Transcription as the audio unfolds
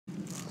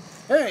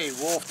Hey,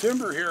 Wolf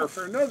Timber here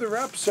for another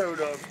episode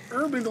of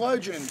Urban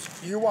Legends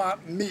You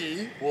Want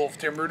Me, Wolf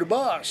Timber, to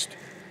Bust.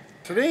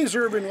 Today's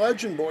urban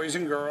legend, boys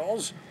and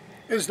girls,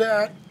 is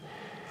that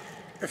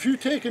if you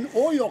take an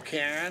oil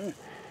can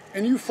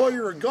and you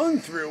fire a gun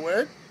through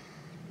it,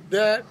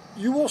 that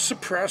you will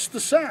suppress the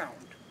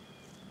sound.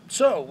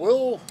 So,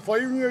 will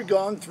firing a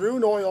gun through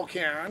an oil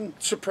can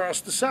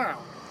suppress the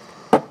sound?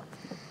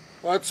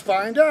 Let's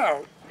find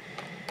out.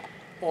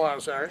 Hold on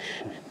a second.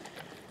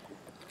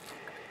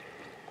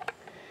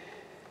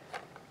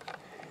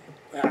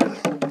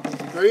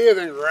 What do you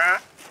think,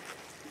 rat?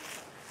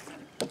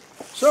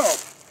 So,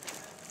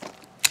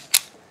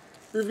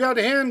 we've got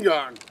a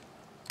handgun.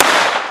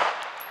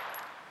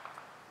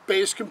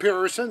 Base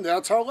comparison,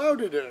 that's how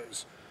loud it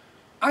is.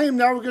 I am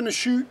now going to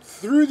shoot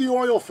through the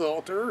oil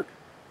filter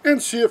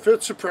and see if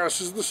it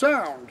suppresses the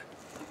sound.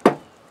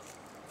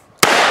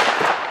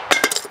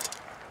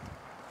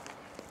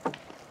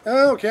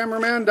 Oh,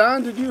 cameraman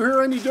Don, did you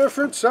hear any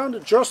difference?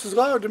 Sounded just as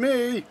loud to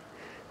me.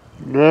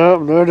 No,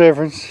 no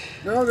difference.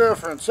 No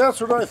difference. That's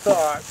what I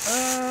thought.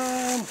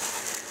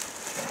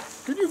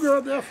 Could you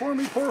grab that for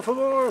me, por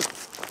favor?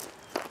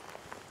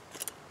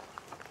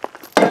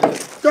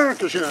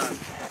 Dankeschön.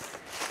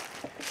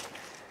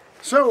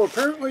 So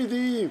apparently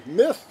the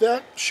myth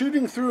that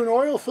shooting through an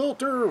oil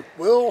filter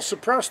will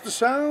suppress the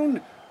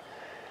sound,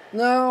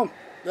 no,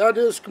 that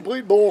is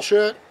complete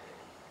bullshit.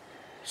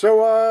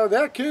 So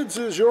that, kids,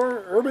 is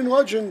your urban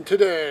legend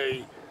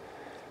today.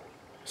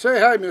 Say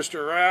hi,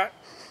 Mr. Rat.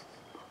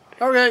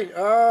 Okay,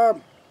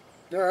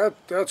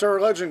 that's our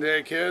legend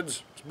today,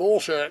 kids. It's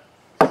bullshit.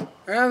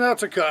 And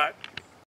that's a cut.